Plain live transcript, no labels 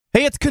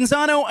Hey, it's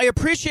Canzano. I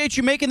appreciate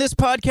you making this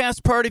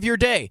podcast part of your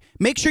day.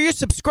 Make sure you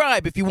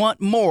subscribe if you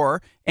want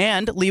more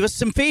and leave us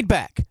some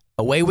feedback.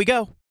 Away we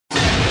go.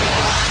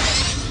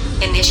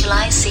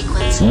 Initialize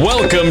sequence.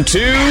 Welcome to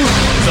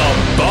The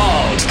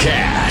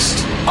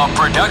Baldcast, a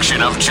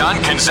production of John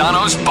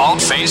Canzano's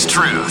Bald-Faced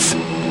Truth.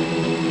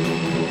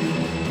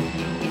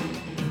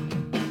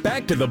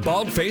 Back to The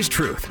Bald-Faced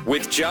Truth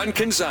with John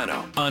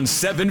Canzano on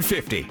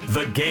 750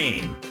 The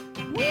Game.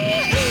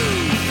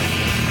 Woo-hoo!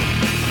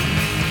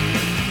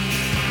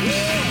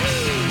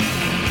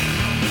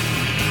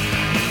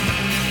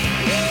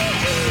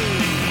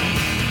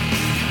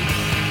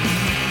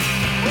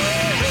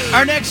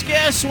 Our next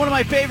guest, one of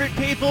my favorite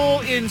people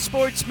in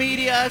sports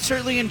media,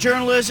 certainly in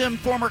journalism,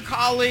 former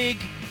colleague,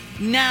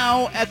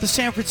 now at the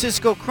San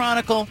Francisco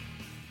Chronicle,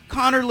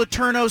 Connor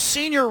Letourneau,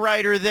 senior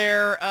writer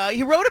there.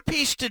 He wrote a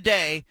piece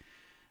today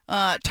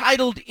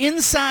titled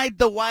Inside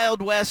the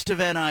Wild West of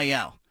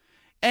NIL.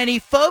 And he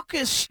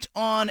focused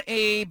on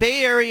a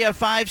Bay Area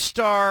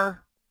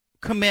five-star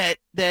commit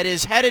that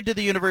is headed to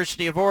the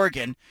University of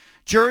Oregon,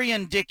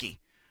 Jurian Dickey,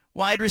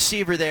 wide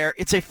receiver there.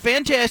 It's a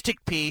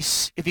fantastic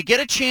piece. If you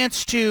get a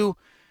chance to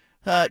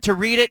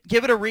read it,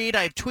 give it a read.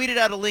 I've tweeted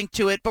out a link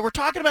to it. But we're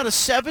talking about a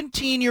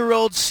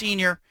 17-year-old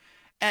senior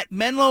at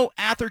Menlo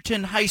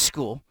Atherton High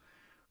School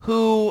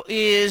who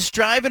is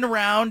driving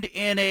around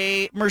in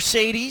a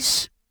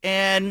Mercedes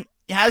and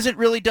hasn't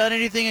really done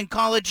anything in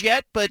college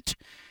yet, but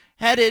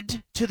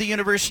headed to the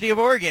University of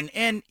Oregon.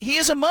 And he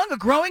is among a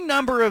growing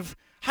number of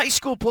high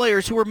school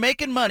players who are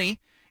making money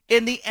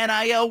in the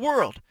NIL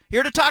world.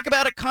 Here to talk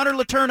about it, Connor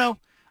Letourneau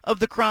of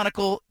the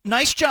Chronicle.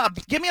 Nice job.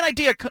 Give me an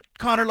idea,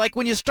 Connor, like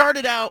when you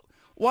started out,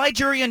 why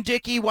Jurian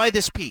Dickey, why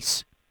this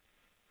piece?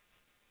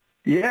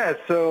 Yeah,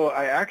 so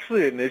I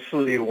actually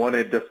initially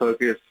wanted to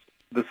focus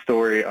the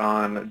story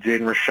on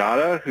Jaden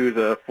Rashada, who's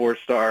a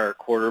four-star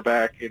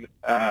quarterback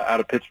out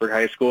of Pittsburgh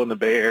High School in the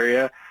Bay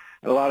Area.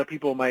 A lot of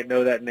people might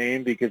know that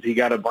name because he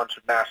got a bunch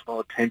of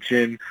national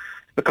attention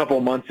a couple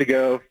of months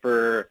ago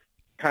for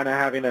kind of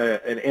having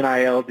an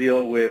NIL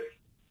deal with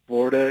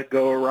Florida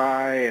go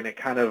awry, and it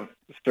kind of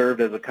served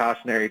as a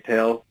cautionary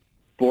tale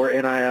for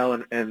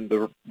NIL and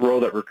the role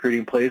that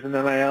recruiting plays in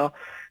NIL.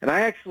 And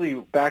I actually,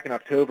 back in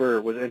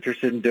October, was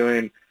interested in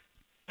doing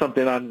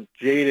something on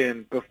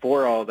Jaden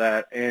before all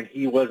that, and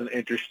he wasn't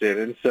interested.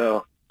 And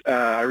so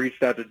I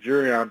reached out to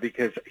Jurian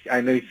because I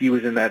knew he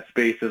was in that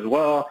space as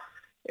well,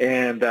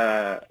 and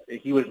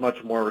he was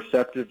much more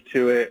receptive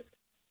to it.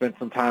 Spent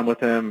some time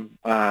with him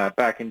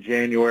back in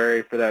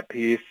January for that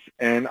piece.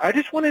 And I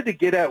just wanted to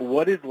get at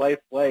what is life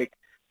like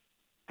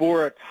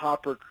for a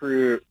top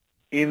recruit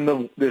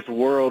in this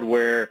world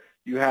where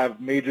you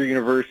have major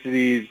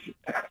universities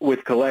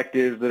with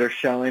collectives that are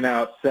shelling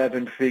out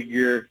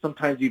seven-figure,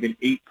 sometimes even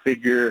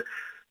eight-figure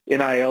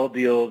NIL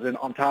deals. And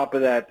on top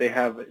of that, they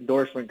have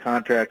endorsement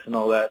contracts and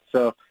all that.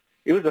 So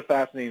it was a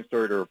fascinating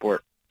story to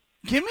report.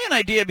 Give me an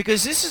idea,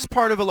 because this is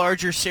part of a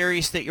larger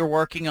series that you're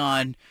working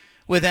on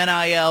with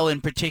NIL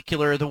in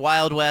particular, the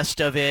Wild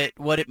West of it,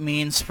 what it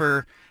means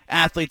for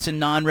athletes in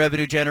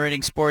non-revenue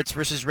generating sports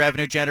versus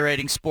revenue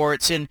generating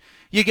sports. And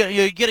you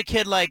get a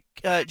kid like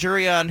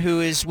Jurian who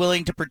is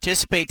willing to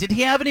participate. Did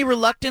he have any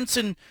reluctance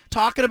in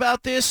talking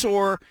about this,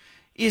 or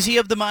is he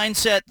of the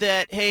mindset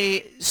that,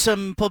 hey,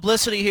 some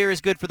publicity here is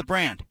good for the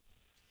brand?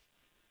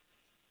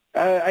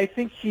 I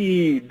think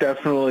he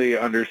definitely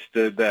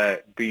understood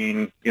that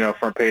being,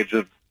 front page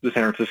of the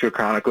San Francisco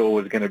Chronicle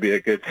was going to be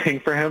a good thing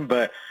for him,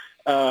 but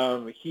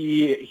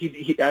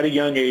he at a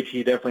young age,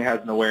 he definitely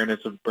has an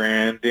awareness of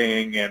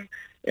branding and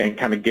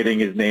kind of getting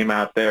his name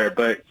out there.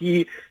 But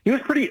he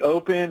was pretty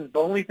open. The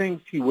only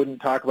things he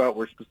wouldn't talk about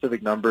were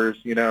specific numbers.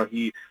 He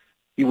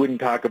wouldn't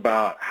talk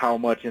about how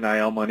much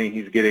NIL money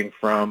he's getting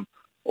from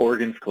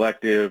Oregon's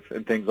collective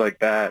and things like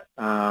that.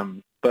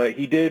 But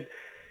he did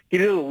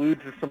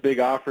allude to some big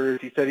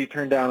offers. He said he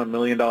turned down $1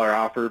 million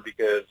offer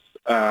because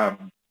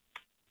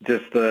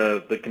just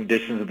the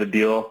conditions of the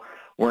deal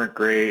weren't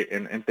great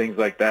and things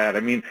like that. I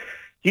mean,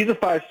 he's a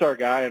five-star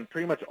guy, and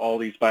pretty much all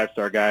these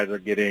five-star guys are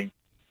getting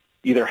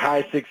either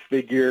high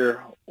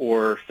six-figure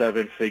or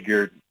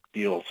seven-figure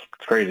deals.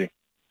 It's crazy.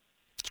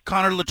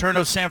 Connor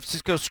Letourneau, San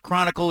Francisco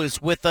Chronicle, is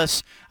with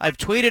us. I've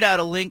tweeted out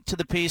a link to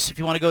the piece if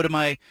you want to go to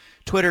my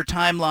Twitter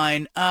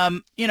timeline.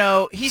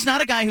 He's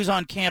not a guy who's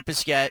on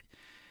campus yet.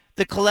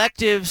 The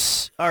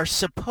collectives are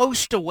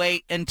supposed to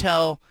wait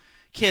until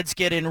kids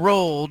get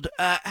enrolled.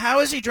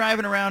 How is he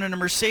driving around in a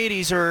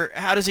Mercedes, or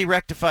how does he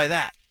rectify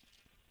that?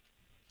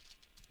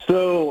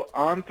 So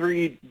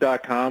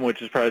on3.com,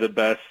 which is probably the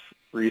best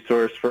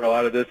resource for a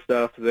lot of this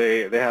stuff,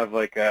 they have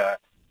like a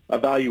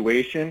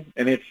evaluation,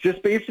 and it's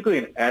just basically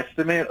an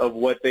estimate of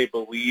what they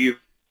believe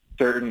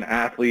certain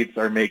athletes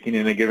are making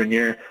in a given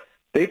year.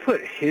 They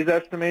put his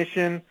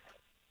estimation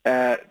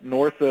at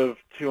north of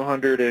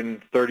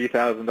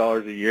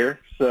 $230,000 a year.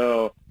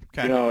 So,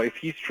 okay. If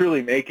he's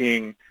truly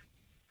making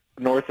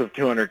north of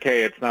 $200K,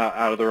 it's not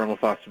out of the realm of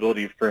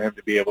possibility for him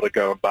to be able to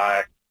go and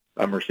buy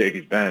a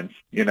Mercedes-Benz,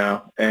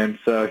 And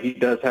so he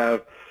does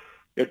have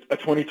a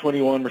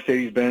 2021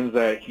 Mercedes-Benz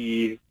that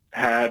he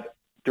had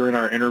during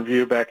our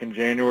interview back in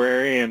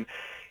January. And,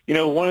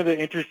 one of the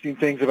interesting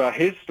things about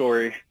his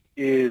story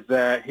is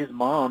that his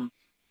mom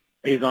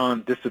is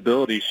on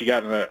disability. She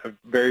got in a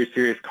very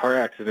serious car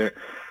accident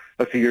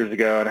a few years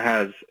ago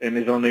and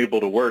is unable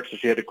to work. So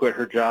she had to quit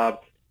her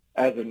job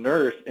as a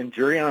nurse, and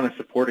Jurion is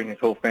supporting his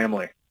whole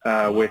family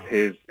with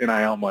his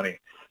NIL money.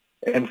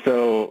 And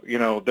so,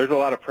 there's a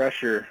lot of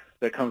pressure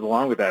that comes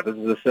along with that. This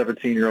is a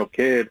 17-year-old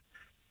kid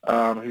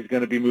who's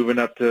going to be moving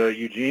up to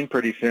Eugene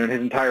pretty soon.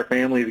 His entire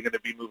family is going to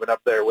be moving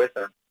up there with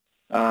him.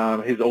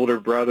 His older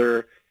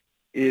brother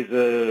is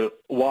a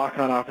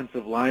walk-on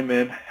offensive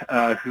lineman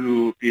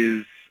who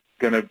is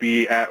going to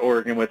be at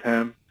Oregon with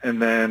him.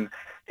 And then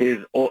his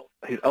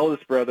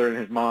eldest brother and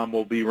his mom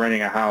will be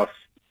renting a house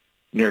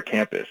near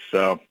campus.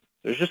 So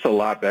there's just a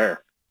lot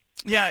there.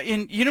 Yeah,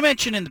 and you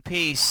mentioned in the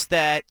piece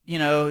that,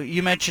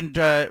 you mentioned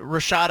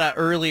Rashada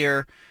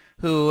earlier,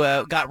 who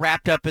got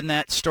wrapped up in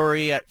that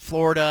story at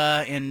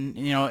Florida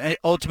and,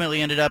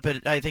 ultimately ended up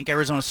at, I think,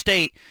 Arizona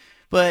State.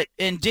 But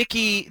in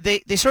Dickey,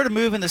 they sort of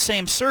move in the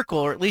same circle,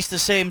 or at least the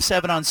same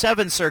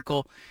 7-on-7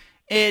 circle.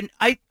 And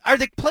are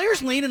the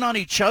players leaning on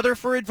each other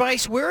for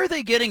advice? Where are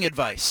they getting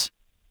advice?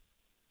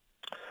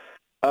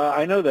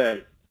 I know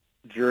that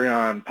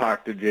Jurion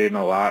talked to Jaden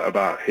a lot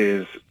about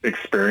his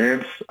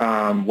experience.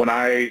 When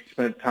I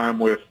spent time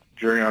with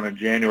Jurion in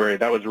January,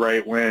 that was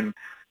right when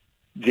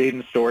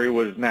Jaden's story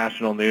was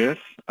national news.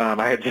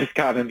 I had just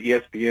gotten an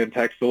ESPN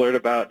text alert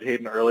about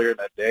Jaden earlier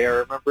that day, I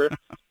remember.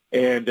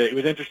 And it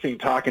was interesting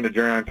talking to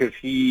Jurion because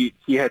he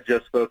had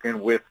just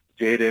spoken with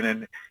Jaden,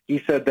 and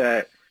he said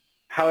that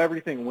how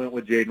everything went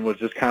with Jaden was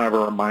just kind of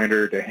a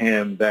reminder to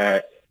him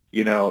that,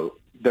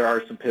 there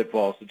are some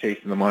pitfalls to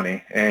chasing the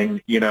money.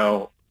 And,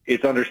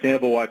 it's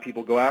understandable why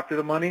people go after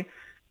the money,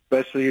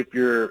 especially if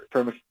you're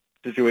from a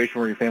situation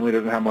where your family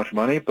doesn't have much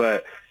money.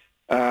 But,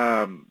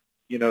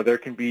 there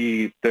can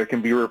be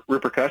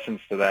repercussions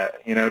to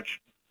that.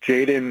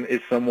 Jaden is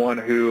someone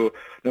who,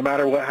 no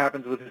matter what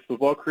happens with his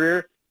football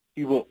career,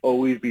 he will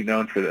always be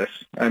known for this.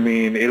 I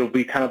mean, it'll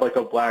be kind of like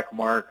a black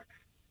mark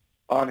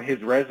on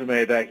his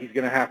resume that he's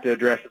going to have to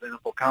address at the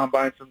NFL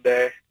Combine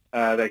someday,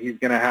 that he's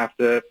going to have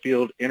to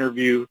field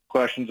interview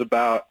questions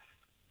about.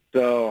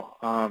 So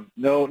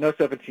no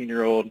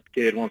 17-year-old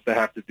kid wants to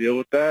have to deal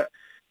with that.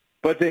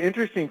 But the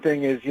interesting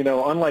thing is,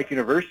 unlike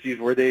universities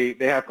where they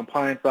have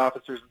compliance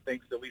officers and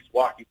things to at least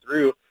walk you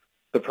through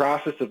the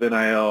process of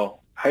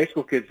NIL, high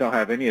school kids don't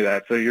have any of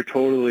that. So you're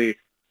totally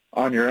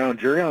on your own.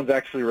 Jurion's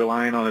actually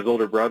relying on his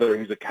older brother,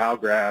 who's a Cal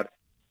grad,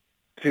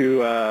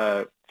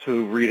 to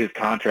read his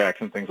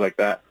contracts and things like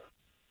that.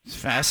 It's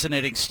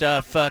fascinating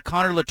stuff.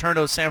 Connor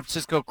Letourneau, San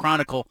Francisco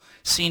Chronicle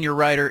senior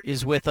writer,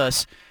 is with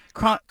us.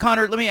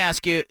 Connor, let me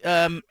ask you,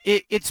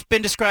 it's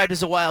been described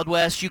as a Wild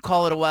West. You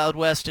call it a Wild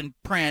West in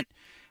print.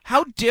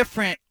 How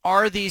different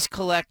are these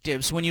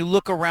collectives when you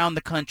look around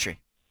the country?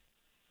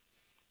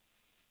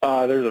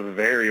 There's a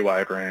very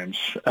wide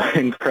range,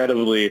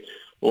 incredibly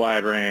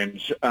wide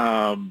range.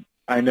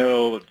 I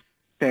know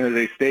San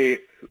Jose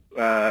State,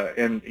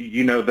 and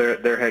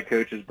their head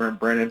coach is Brent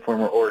Brennan,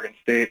 former Oregon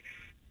State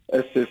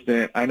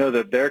assistant. I know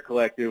that their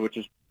collective, which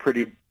is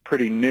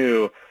pretty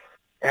new,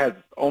 has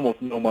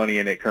almost no money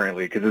in it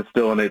currently because it's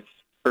still in its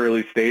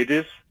early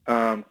stages.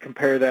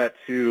 Compare that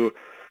to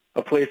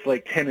a place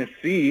like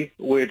Tennessee,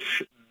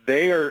 which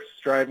they are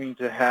striving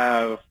to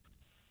have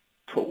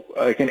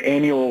like an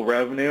annual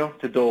revenue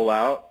to dole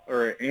out,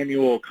 or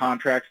annual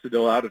contracts to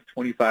dole out of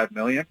 $25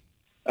 million.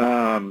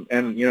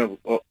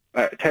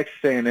 Texas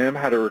A&M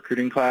had a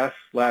recruiting class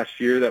last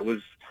year that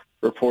was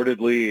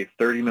reportedly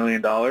 $30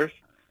 million.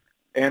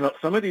 And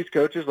some of these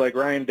coaches, like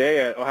Ryan Day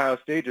at Ohio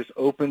State, just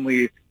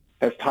openly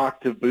has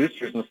talked to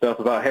boosters and stuff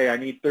about, hey, I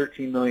need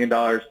 $13 million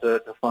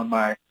to fund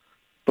my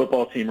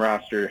football team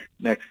roster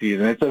next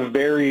season.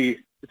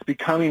 It's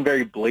becoming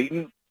very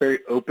blatant, very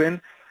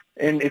open.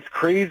 And it's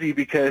crazy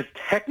because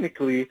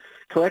technically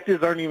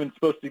collectives aren't even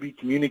supposed to be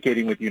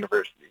communicating with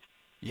universities.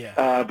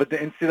 Yeah. But the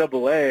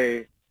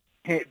NCAA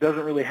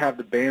doesn't really have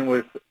the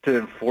bandwidth to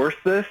enforce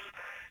this.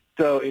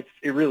 So it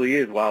really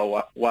is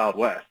Wild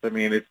West. I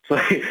mean,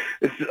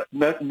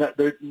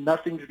 there's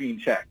nothing to being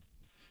checked.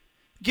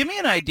 Give me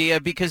an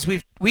idea, because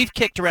we've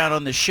kicked around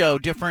on the show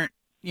different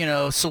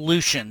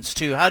solutions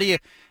to how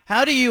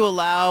do you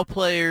allow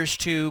players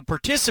to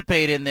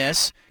participate in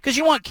this, because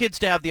you want kids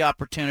to have the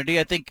opportunity.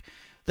 I think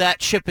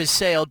that ship has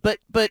sailed, but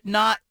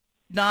not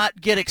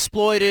get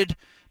exploited,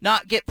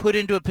 not get put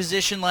into a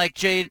position like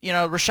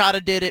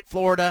Rashada did at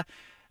Florida.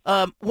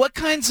 What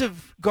kinds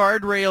of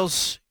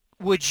guardrails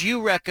would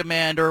you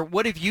recommend, or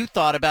what have you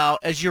thought about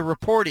as you're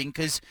reporting,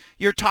 because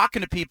you're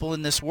talking to people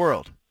in this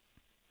world?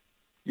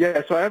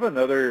 Yeah, so I have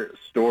another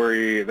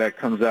story that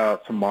comes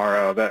out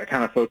tomorrow that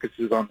kind of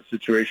focuses on the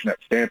situation at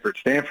Stanford.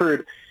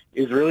 Stanford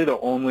is really the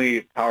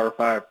only Power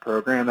 5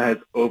 program that has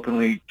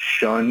openly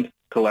shunned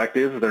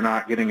collectives. They're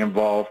not getting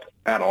involved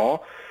at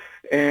all.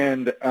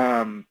 And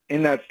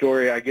in that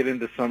story, I get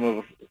into some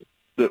of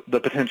the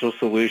potential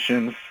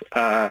solutions.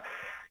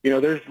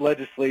 There's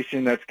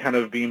legislation that's kind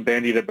of being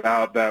bandied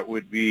about that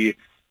would be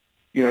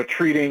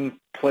treating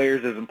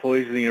players as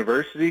employees of the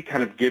university,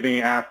 kind of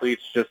giving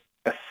athletes just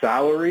a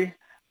salary.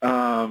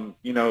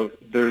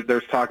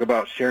 There's talk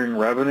about sharing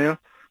revenue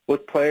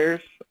with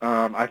players.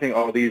 I think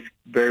all these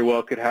very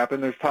well could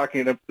happen. There's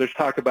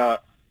talk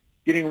about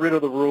getting rid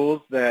of the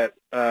rules that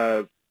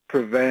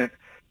prevent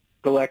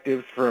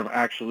collectives from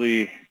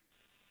actually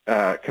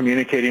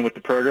communicating with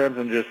the programs,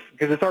 and just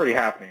because it's already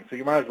happening. So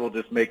you might as well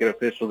just make it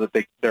official that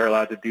they're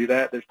allowed to do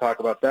that. There's talk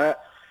about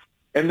that.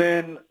 And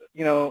then,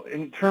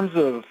 in terms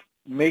of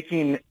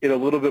making it a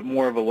little bit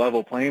more of a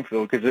level playing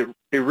field, because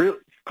it really,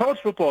 college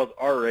football is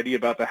already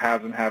about the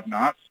haves and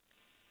have-nots,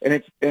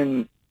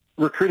 and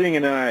recruiting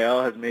in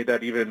NIL has made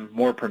that even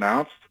more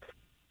pronounced.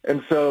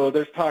 And so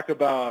there's talk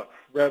about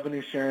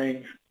revenue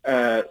sharing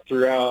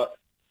throughout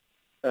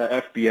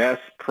FBS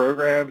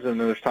programs, and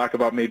then there's talk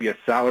about maybe a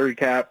salary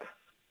cap,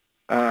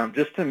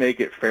 just to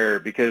make it fair,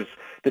 because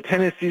the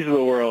Tennessees of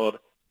the world,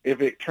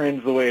 if it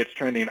trends the way it's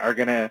trending, are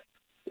going to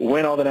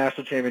win all the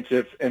national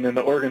championships, and then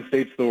the Oregon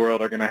States of the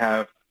world are going to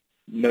have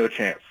no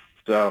chance.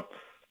 So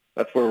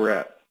that's where we're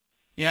at.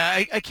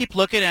 Yeah, I keep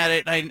looking at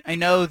it. I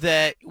know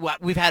that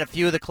we've had a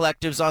few of the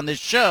collectives on this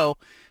show.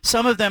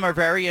 Some of them are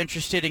very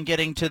interested in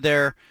getting to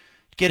their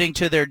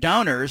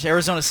donors.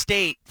 Arizona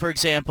State, for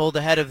example,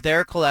 the head of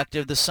their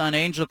collective, the Sun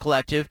Angel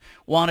Collective,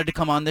 wanted to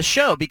come on this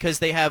show because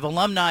they have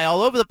alumni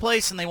all over the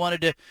place, and they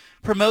wanted to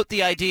promote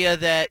the idea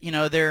that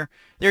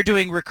they're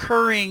doing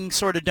recurring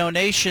sort of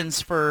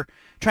donations for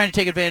trying to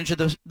take advantage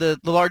of the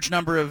large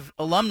number of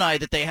alumni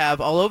that they have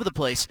all over the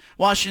place.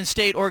 Washington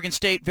State, Oregon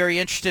State, very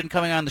interested in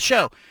coming on the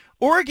show.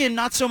 Oregon,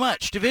 not so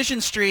much.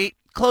 Division Street,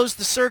 closed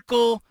the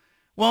circle,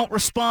 won't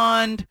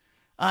respond.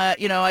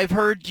 I've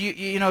heard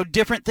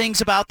different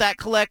things about that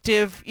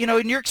collective.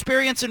 In your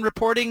experience in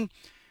reporting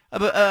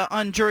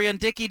on Jurion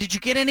Dickey, did you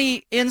get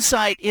any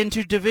insight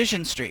into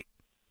Division Street?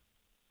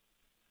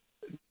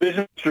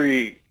 Division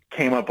Street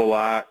came up a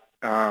lot,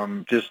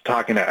 just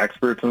talking to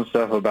experts and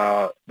stuff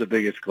about the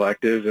biggest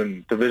collectives,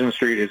 and Division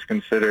Street is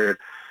considered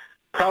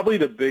probably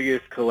the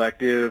biggest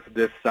collective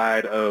this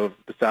side of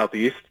the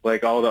Southeast.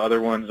 Like, all the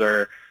other ones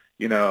are,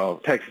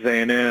 Texas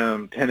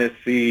A&M,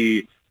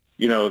 Tennessee,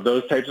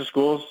 those types of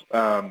schools.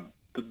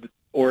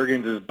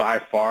 Oregon's is by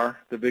far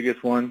the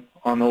biggest one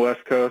on the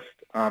West Coast.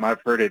 I've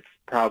heard it's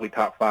probably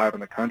top 5 in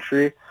the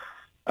country,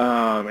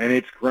 and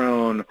it's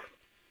grown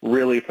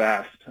really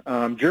fast.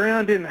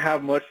 Jurion didn't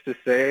have much to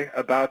say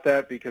about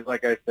that because,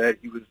 like I said,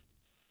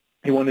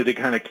 he wanted to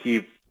kind of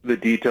keep the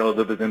details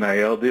of his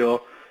NIL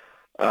deal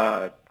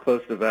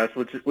close to the vest,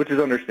 which is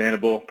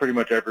understandable. Pretty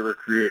much every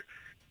recruit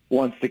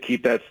wants to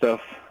keep that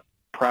stuff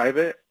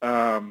private.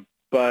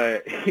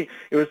 But it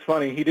was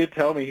funny. He did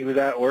tell me he was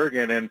at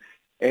Oregon,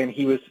 and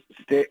he was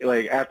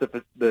at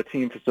the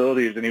team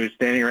facilities, and he was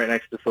standing right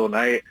next to Phil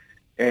Knight,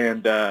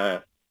 and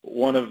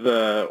one of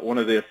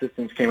the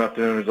assistants came up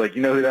to him and was like,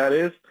 "You know who that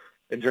is?"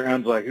 And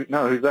Jurion's like,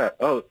 "No, who's that?"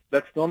 "Oh,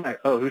 that's Phil Knight."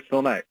 "Oh, who's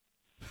Phil Knight?"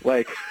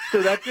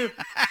 So that just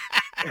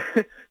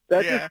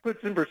just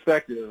puts in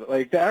perspective.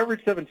 The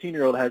average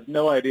 17-year-old has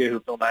no idea who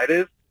Phil Knight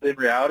is. In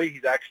reality,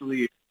 he's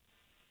actually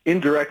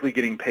indirectly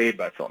getting paid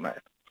by Phil Knight.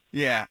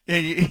 Yeah,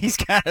 and he's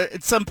got to,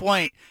 at some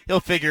point, he'll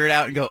figure it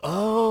out and go,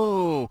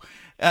 oh.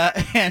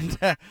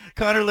 Connor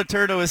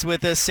Letourneau is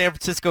with us, San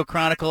Francisco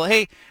Chronicle.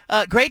 Hey,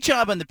 great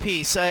job on the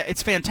piece.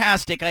 It's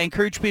fantastic. I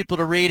encourage people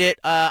to read it.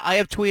 I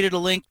have tweeted a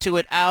link to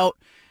it out.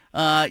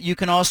 You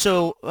can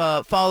also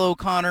follow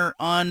Connor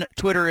on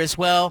Twitter as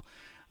well.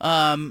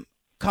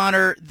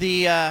 Connor,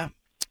 the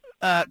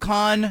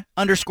Con_Cron,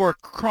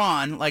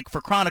 like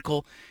for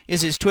Chronicle,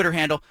 is his Twitter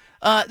handle.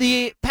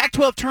 The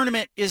Pac-12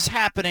 tournament is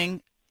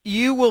happening.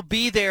 You will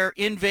be there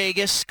in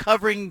Vegas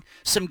covering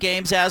some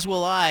games, as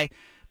will I.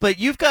 But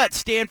you've got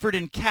Stanford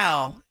and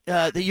Cal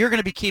that you're going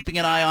to be keeping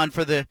an eye on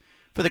for the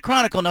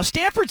Chronicle. Now,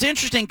 Stanford's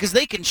interesting because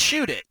they can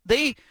shoot it.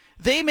 They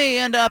may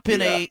end up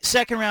in a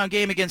second-round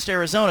game against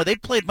Arizona. They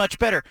played much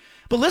better.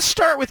 But let's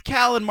start with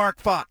Cal and Mark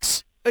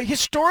Fox. A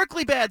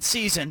historically bad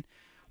season.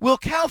 Will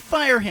Cal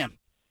fire him?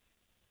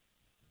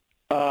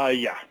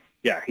 Yeah,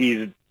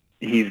 he's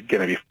going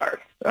to be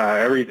fired.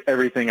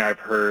 Everything I've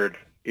heard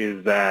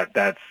is that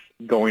that's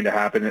going to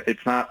happen.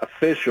 It's not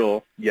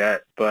official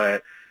yet,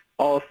 but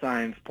all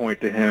signs point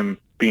to him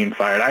being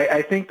fired.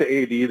 I think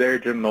the AD there,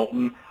 Jim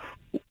Knowlton,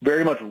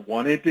 very much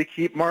wanted to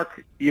keep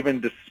Mark, even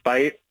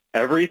despite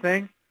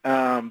everything,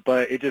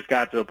 but it just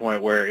got to a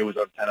point where it was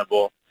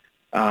untenable.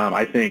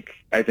 I think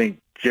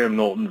Jim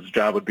Knowlton's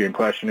job would be in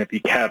question if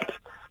he kept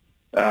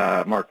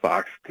Mark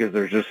Fox, because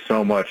there's just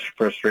so much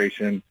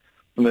frustration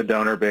from the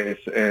donor base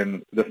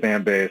and the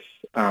fan base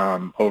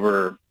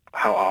over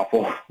how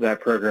awful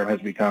that program has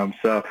become.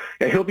 So,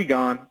 yeah, he'll be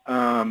gone.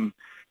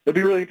 It'll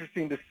be really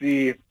interesting to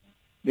see,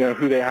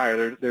 who they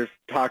hire. There's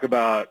talk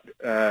about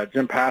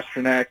Jim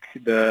Pasternak,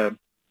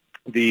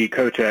 the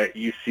coach at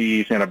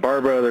UC Santa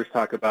Barbara. There's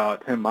talk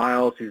about Tim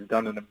Miles, who's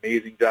done an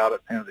amazing job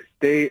at San Jose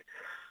State.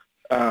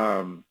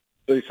 So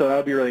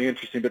that'll be really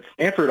interesting. But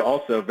Stanford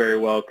also very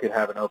well could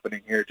have an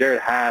opening here.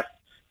 Jared Haas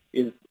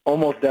is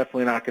almost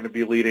definitely not going to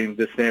be leading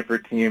the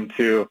Stanford team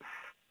to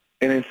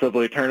an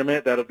NCAA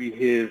tournament. That'll be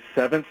his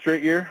 7th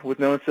straight year with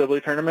no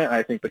NCAA tournament.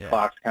 I think the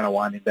clock's kind of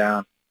winding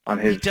down on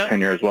his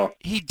tenure as well.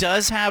 He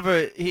does have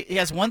he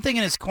has one thing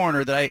in his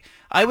corner that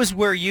I was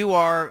where you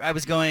are. I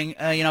was going,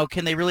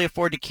 can they really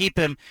afford to keep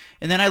him?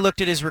 And then I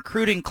looked at his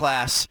recruiting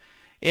class,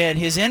 and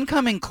his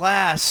incoming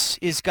class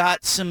has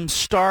got some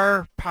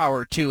star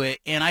power to it,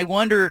 and I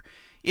wonder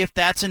if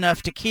that's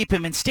enough to keep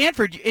him. In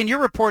Stanford, in your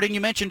reporting,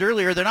 you mentioned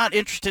earlier, they're not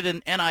interested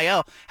in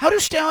NIL. How do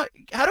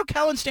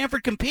Cal and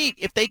Stanford compete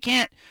if they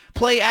can't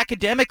play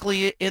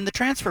academically in the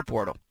transfer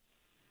portal?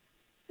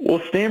 Well,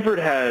 Stanford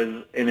has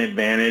an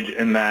advantage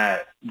in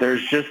that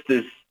there's just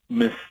this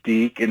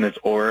mystique and this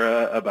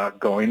aura about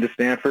going to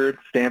Stanford.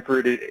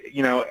 Stanford,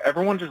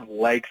 everyone just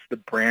likes the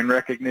brand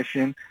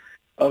recognition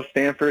of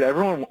Stanford.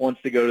 Everyone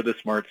wants to go to the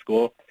smart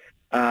school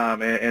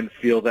and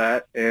feel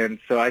that. And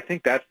so I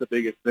think that's the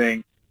biggest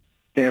thing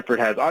Stanford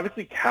has.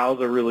 Obviously, Cal's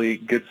a really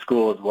good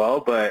school as well,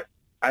 but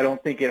I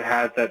don't think it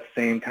has that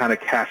same kind of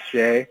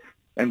cachet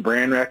and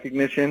brand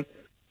recognition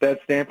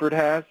that Stanford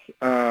has.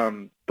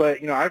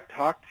 But, I've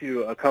talked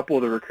to a couple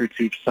of the recruits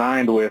who've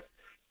signed with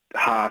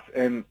Haas,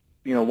 and,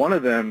 one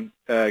of them,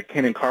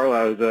 Kenan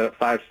Carlisle, is a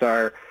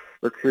 5-star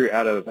recruit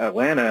out of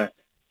Atlanta.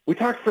 We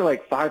talked for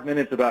like 5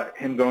 minutes about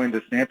him going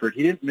to Stanford.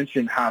 He didn't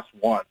mention Haas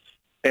once.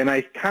 And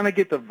I kind of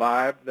get the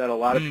vibe that a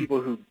lot of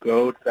people who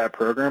go to that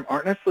program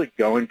aren't necessarily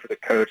going for the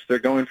coach. They're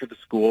going for the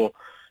school.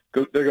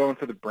 They're going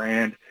for the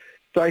brand.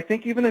 So I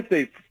think even if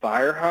they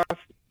fire Haas,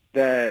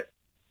 that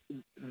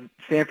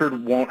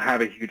Stanford won't have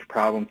a huge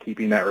problem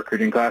keeping that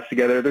recruiting class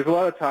together. There's a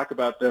lot of talk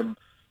about them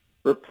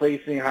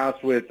replacing Haas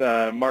with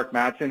Mark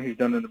Matson, who's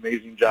done an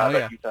amazing job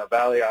at Utah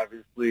Valley,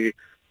 obviously.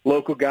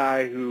 Local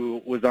guy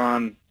who was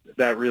on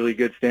that really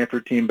good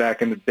Stanford team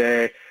back in the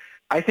day.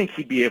 I think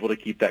he'd be able to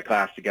keep that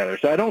class together.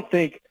 So I don't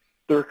think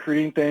the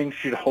recruiting thing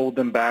should hold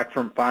them back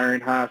from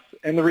firing Haas.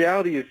 And the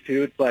reality is,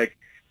 too, it's like,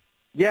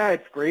 yeah,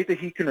 it's great that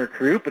he can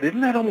recruit, but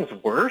isn't that almost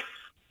worse?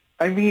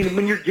 I mean,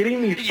 when you're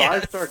getting these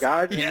 5-star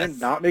guys and then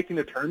not making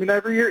the tournament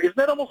every year, isn't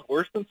that almost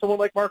worse than someone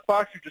like Mark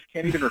Fox who just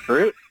can't even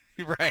recruit?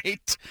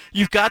 Right.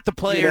 You've got the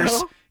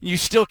players. You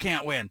still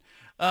can't win.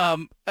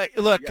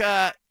 Look,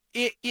 I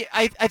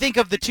think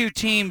of the two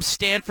teams,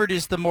 Stanford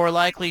is the more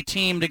likely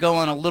team to go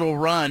on a little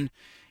run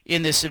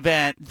in this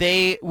event.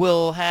 They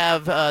will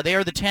have they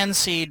are the 10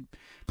 seed,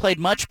 played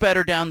much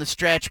better down the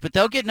stretch, but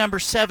they'll get number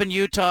 7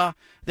 Utah.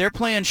 They're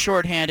playing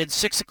shorthanded,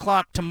 6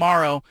 o'clock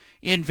tomorrow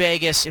in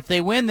Vegas. If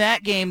they win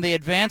that game, they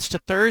advance to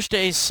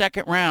Thursday's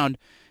second round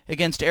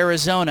against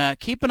Arizona.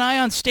 Keep an eye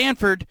on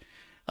Stanford.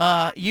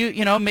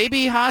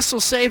 Maybe Haas will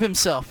save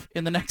himself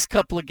in the next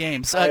couple of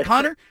games.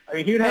 Connor? I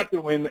mean, he'd have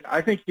to win.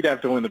 I think he'd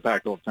have to win the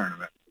Pac-12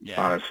 tournament,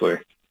 honestly.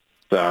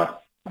 So,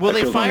 will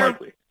they fire?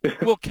 Unlikely.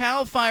 Will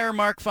Cal fire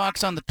Mark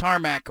Fox on the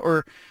tarmac,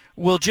 or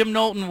will Jim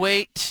Knowlton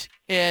wait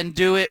and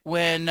do it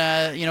when,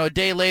 a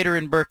day later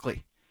in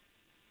Berkeley?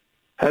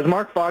 Has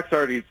Mark Fox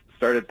already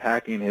started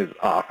packing his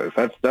office?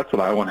 That's what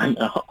I want to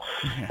know.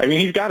 I mean,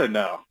 he's got to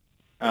know.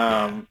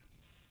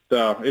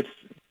 So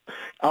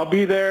I'll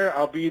be there.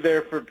 I'll be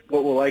there for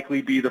what will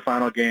likely be the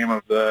final game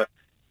of the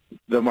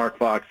Mark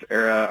Fox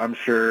era. I'm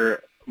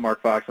sure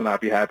Mark Fox will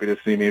not be happy to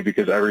see me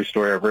because every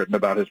story I've written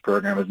about his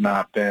program has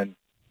not been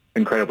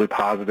incredibly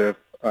positive.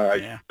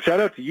 Shout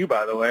out to you,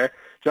 by the way.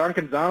 John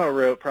Canzano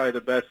wrote probably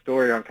the best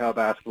story on Cal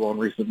basketball in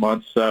recent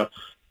months, so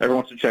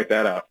everyone should check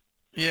that out.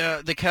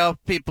 Yeah, the Cal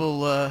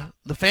people,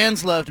 the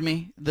fans loved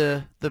me.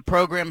 The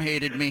program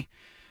hated me.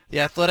 The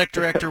athletic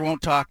director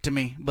won't talk to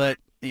me, but,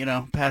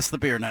 pass the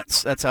beer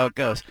nuts. That's how it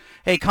goes.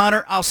 Hey,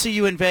 Connor, I'll see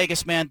you in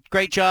Vegas, man.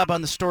 Great job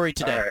on the story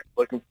today.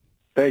 All right.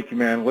 Thank you,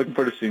 man. Looking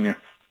forward to seeing you.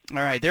 All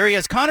right, there he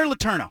is. Connor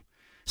Letourneau,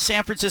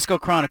 San Francisco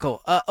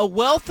Chronicle. A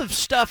wealth of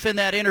stuff in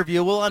that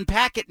interview. We'll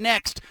unpack it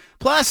next.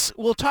 Plus,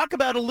 we'll talk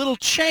about a little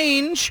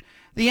change.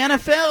 The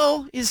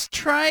NFL is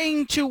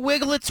trying to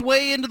wiggle its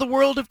way into the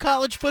world of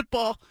college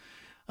football.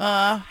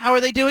 How are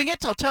they doing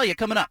it? I'll tell you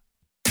coming up.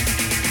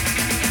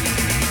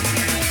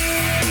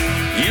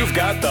 You've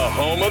got the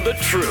home of the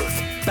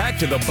truth. Back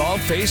to the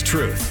Bald-Faced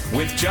Truth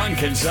with John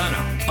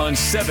Canzano on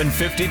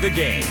 750 The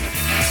Game.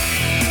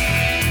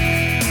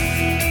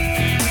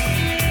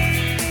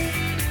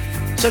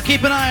 So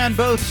keep an eye on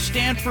both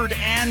Stanford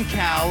and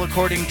Cal,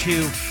 according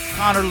to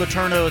Connor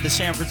Letourneau of the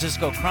San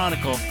Francisco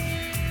Chronicle.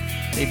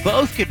 They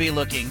both could be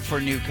looking for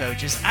new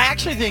coaches. I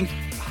actually think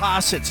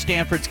Haas at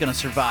Stanford's going to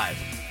survive.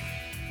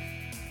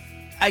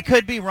 I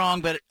could be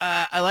wrong, but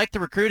I like the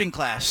recruiting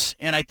class.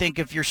 And I think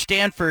if you're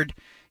Stanford,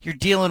 you're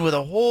dealing with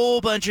a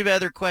whole bunch of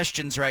other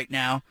questions right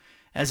now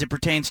as it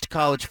pertains to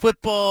college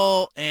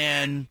football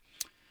and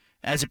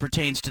as it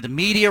pertains to the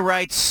media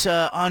rights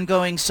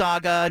ongoing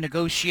saga,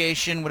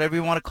 negotiation, whatever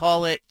you want to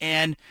call it,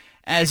 and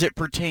as it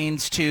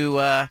pertains to,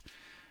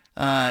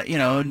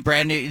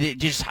 brand new, they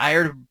just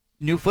hired a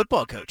new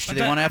football coach. Do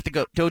they want to have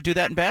to go do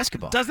that in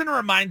basketball? Doesn't it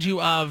remind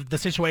you of the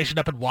situation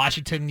up in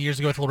Washington years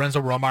ago with Lorenzo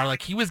Romar?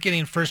 Like, he was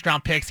getting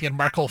first-round picks. He had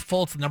Markelle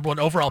Fultz, the number 1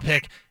 overall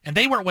pick, and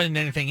they weren't winning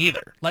anything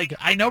either. Like,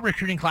 I know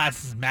recruiting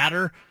classes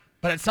matter,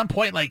 But at some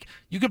point, like,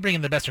 you could bring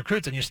in the best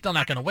recruits and you're still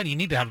not going to win. You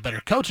need to have a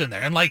better coach in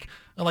there. And like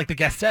the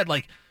guest said,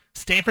 like,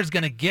 Stanford's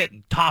going to get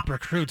top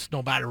recruits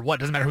no matter what.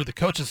 Doesn't matter who the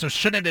coach is. So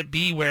shouldn't it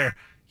be where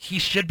he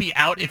should be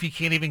out if he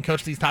can't even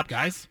coach these top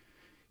guys?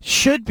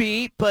 Should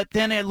be, but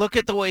then I look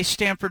at the way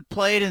Stanford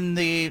played in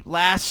the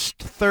last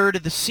third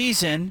of the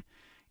season,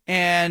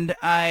 and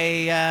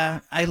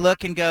I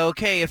look and go,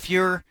 okay, if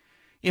you're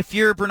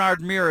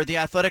Bernard Muir, the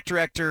athletic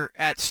director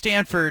at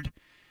Stanford,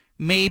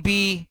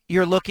 maybe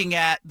you're looking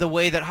at the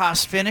way that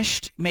Haas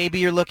finished. Maybe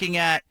you're looking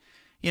at,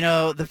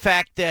 the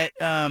fact that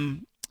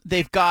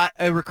they've got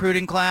a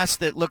recruiting class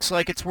that looks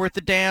like it's worth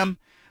a damn.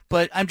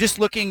 But I'm just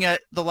looking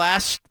at the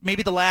last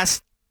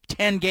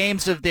 10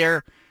 games of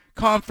their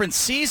conference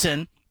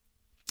season.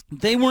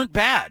 They weren't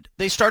bad.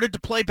 They started to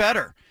play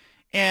better.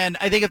 And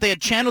I think if they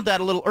had channeled that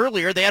a little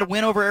earlier, they had a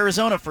win over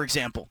Arizona, for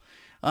example.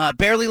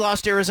 Barely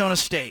lost Arizona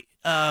State.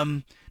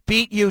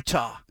 Beat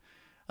Utah.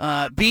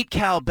 Beat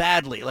Cal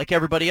badly, like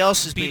everybody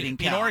else is beating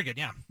Cal. Beat Oregon,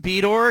 yeah.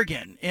 Beat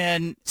Oregon.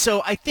 And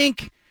so I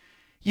think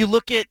you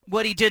look at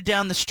what he did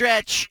down the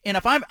stretch, and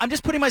if I'm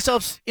just putting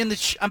myself in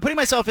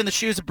the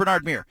shoes of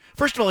Bernard Muir.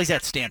 First of all, he's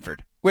at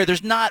Stanford, where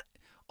there's not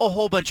a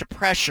whole bunch of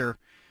pressure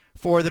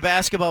for the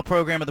basketball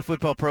program or the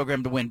football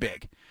program to win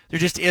big. There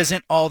just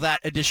isn't all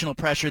that additional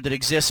pressure that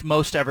exists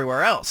most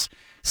everywhere else.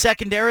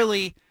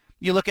 Secondarily,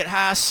 you look at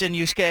Haas and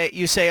you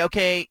say,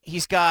 okay,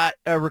 he's got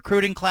a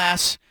recruiting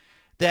class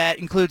that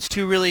includes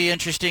two really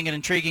interesting and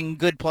intriguing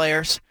good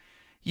players.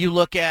 You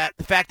look at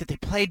the fact that they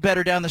played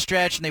better down the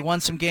stretch and they won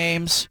some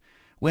games,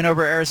 win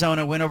over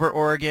Arizona, win over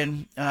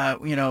Oregon,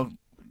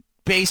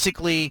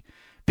 basically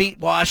beat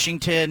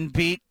Washington,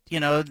 they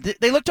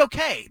looked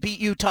okay, beat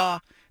Utah.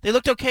 They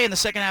looked okay in the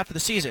second half of the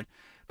season,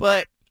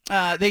 but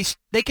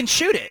they can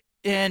shoot it,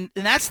 and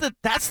that's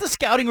the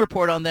scouting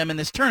report on them in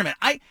this tournament.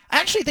 I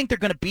actually think they're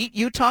going to beat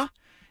Utah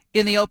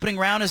in the opening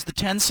round as the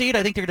 10 seed.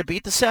 I think they're going to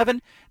beat the 7.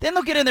 Then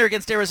they'll get in there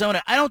against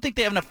Arizona. I don't think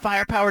they have enough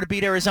firepower to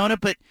beat Arizona,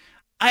 but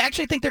I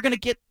actually think they're going to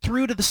get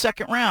through to the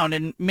second round,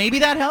 and maybe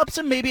that helps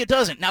them, maybe it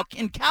doesn't. Now,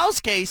 in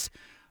Cal's case,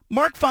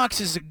 Mark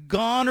Fox is a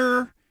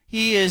goner.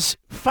 He is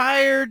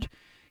fired.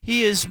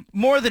 He is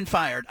more than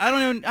fired. I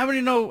don't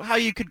even know how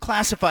you could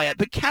classify it,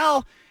 but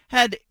Cal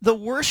had the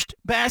worst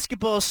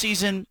basketball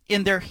season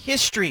in their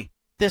history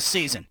this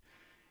season.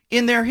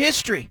 In their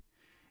history.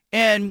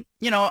 And,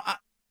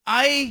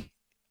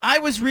 I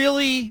was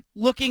really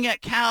looking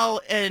at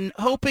Cal and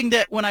hoping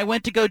that when I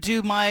went to go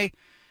do my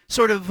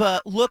sort of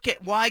look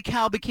at why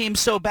Cal became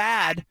so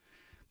bad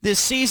this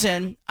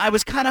season, I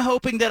was kind of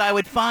hoping that I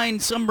would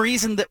find some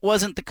reason that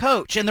wasn't the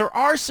coach. And there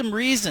are some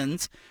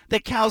reasons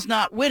that Cal's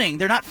not winning.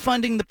 They're not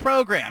funding the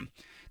program.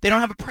 They don't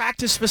have a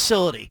practice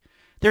facility.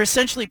 They're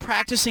essentially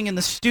practicing in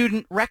the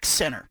student rec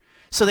center.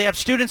 So they have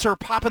students who are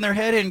popping their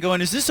head in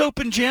going, is this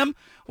open gym?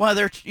 While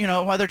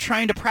they're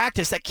trying to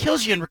practice. That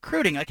kills you in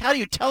recruiting. Like, how do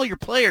you tell your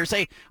players,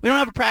 hey, we don't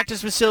have a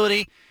practice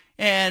facility,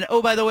 and,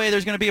 oh, by the way,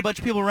 there's going to be a bunch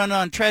of people running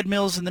on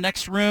treadmills in the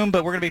next room,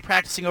 but we're going to be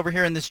practicing over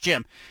here in this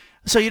gym.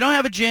 So you don't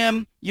have a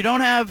gym. You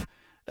don't have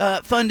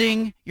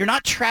funding. You're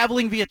not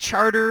traveling via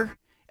charter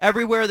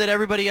everywhere that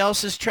everybody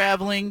else is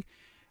traveling.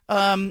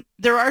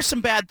 There are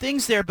some bad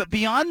things there, but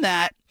beyond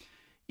that,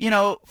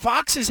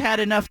 Fox has had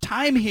enough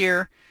time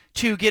here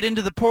to get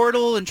into the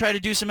portal and try to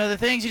do some other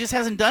things. He just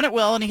hasn't done it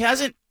well, and he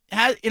hasn't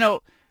had,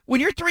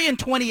 when you're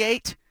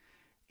 3-28,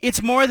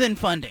 it's more than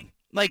funding.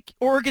 Like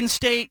Oregon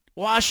State,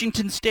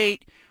 Washington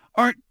State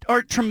aren't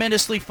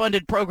tremendously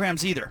funded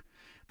programs either.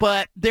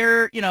 But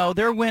they're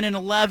winning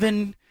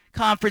 11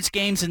 conference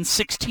games and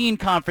 16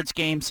 conference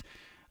games.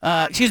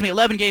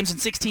 11 games and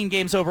 16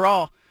 games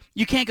overall.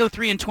 You can't go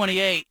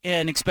 3-28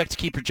 and expect to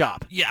keep your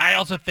job. Yeah, I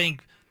also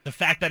think the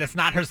fact that it's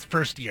not his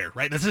first year,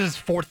 right? This is his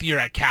fourth year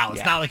at Cal.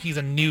 It's not like he's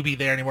a newbie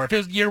there anymore. If it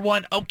was year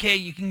one, okay,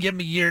 you can give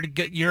him a year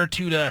or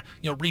two to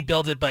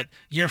rebuild it. But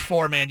year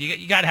 4, man,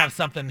 you got to have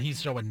something.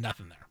 He's showing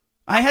nothing there.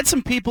 I had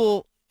some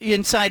people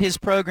inside his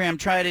program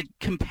try to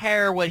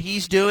compare what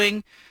he's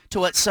doing to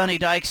what Sonny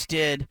Dykes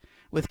did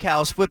with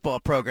Cal's football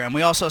program.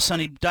 We also saw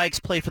Sonny Dykes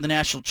play for the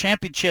national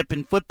championship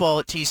in football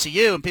at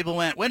TCU, and people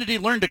went, when did he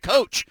learn to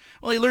coach?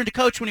 Well, he learned to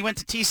coach when he went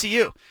to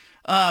TCU.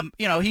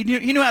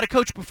 He knew how to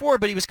coach before,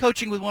 but he was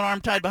coaching with one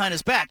arm tied behind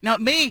his back. Now,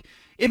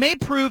 it may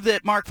prove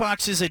that Mark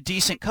Fox is a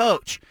decent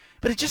coach,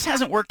 but it just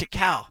hasn't worked at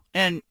Cal,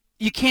 and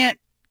you can't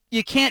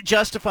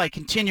justify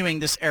continuing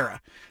this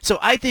era. So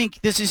I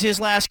think this is his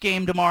last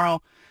game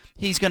tomorrow.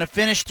 He's going to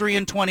finish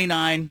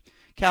 3-29.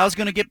 Cal's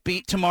going to get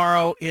beat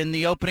tomorrow in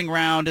the opening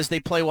round as they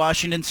play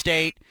Washington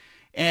State,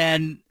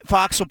 and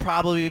Fox will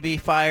probably be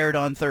fired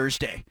on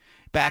Thursday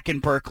back in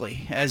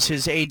Berkeley as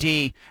his AD.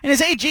 And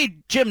his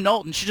AD, Jim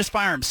Knowlton, should just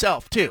fire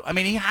himself, too. I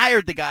mean, he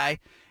hired the guy.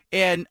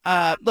 And,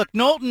 look,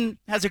 Knowlton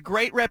has a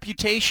great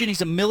reputation. He's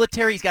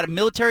got a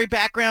military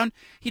background.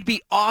 He'd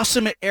be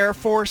awesome at Air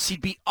Force.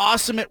 He'd be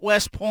awesome at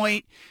West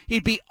Point.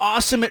 He'd be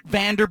awesome at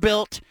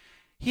Vanderbilt.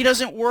 He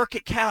doesn't work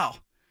at Cal.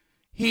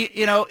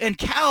 And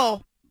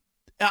Cal,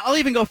 I'll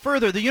even go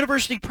further. The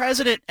university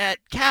president at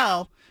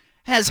Cal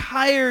has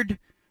hired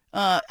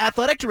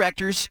athletic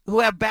directors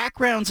who have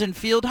backgrounds in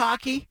field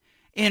hockey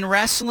in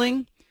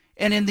wrestling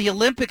and in the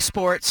Olympic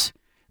sports,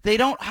 they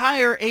don't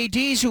hire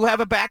ADs who have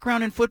a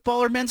background in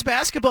football or men's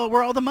basketball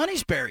where all the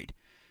money's buried.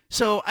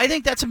 So I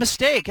think that's a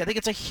mistake. I think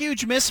it's a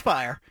huge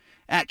misfire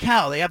at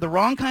Cal. They have the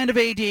wrong kind of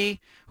AD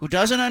who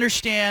doesn't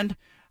understand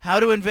how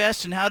to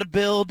invest and how to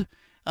build.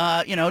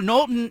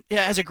 Knowlton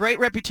has a great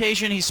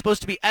reputation. He's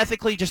supposed to be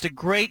ethically just a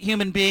great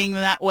human being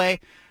that way,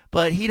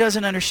 but he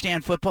doesn't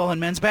understand football and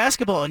men's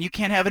basketball, and you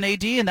can't have an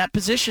AD in that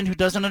position who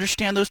doesn't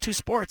understand those two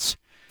sports.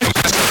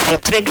 We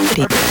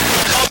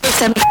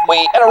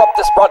interrupt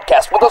this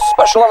broadcast with a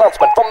special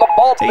announcement from the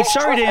Bald Face Hey,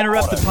 sorry Truth to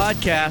interrupt the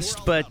Headquarters.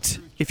 podcast, but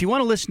if you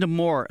want to listen to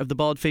more of the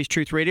Bald Face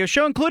Truth Radio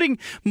Show, including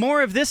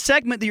more of this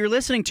segment that you're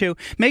listening to,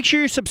 make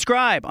sure you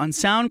subscribe on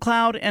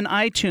SoundCloud and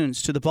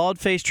iTunes to the Bald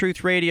Face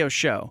Truth Radio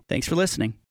Show. Thanks for listening.